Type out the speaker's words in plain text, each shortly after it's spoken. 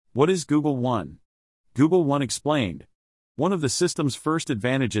What is Google One? Google One explained. One of the system's first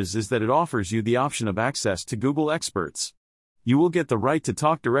advantages is that it offers you the option of access to Google experts. You will get the right to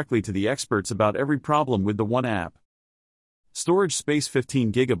talk directly to the experts about every problem with the One app. Storage space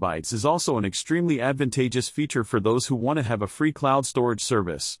 15 GB is also an extremely advantageous feature for those who want to have a free cloud storage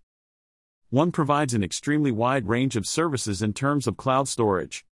service. One provides an extremely wide range of services in terms of cloud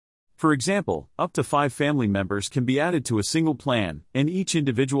storage. For example, up to 5 family members can be added to a single plan, and each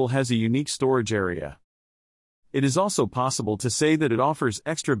individual has a unique storage area. It is also possible to say that it offers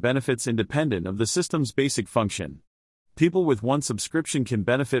extra benefits independent of the system's basic function. People with one subscription can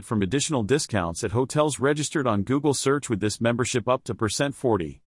benefit from additional discounts at hotels registered on Google Search with this membership up to %40.